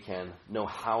where we can know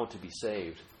how to be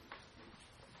saved.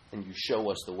 And you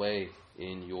show us the way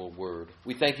in your word.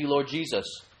 We thank you, Lord Jesus,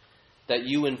 that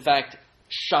you, in fact,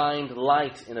 shined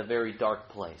light in a very dark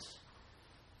place.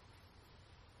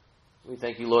 We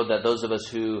thank you, Lord, that those of us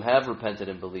who have repented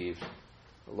and believed,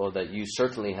 Lord, that you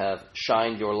certainly have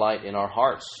shined your light in our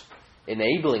hearts,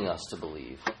 enabling us to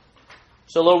believe.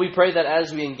 So, Lord, we pray that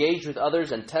as we engage with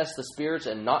others and test the spirits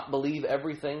and not believe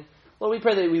everything, Lord, we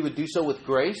pray that we would do so with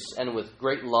grace and with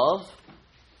great love,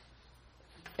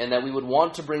 and that we would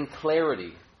want to bring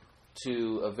clarity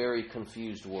to a very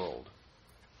confused world.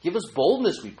 Give us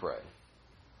boldness, we pray,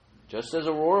 Just as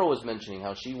Aurora was mentioning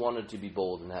how she wanted to be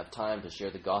bold and have time to share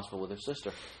the gospel with her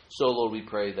sister, so, Lord, we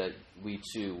pray that we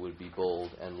too would be bold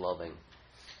and loving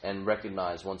and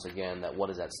recognize once again that what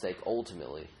is at stake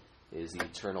ultimately is the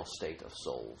eternal state of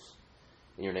souls.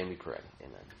 In your name we pray.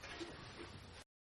 Amen.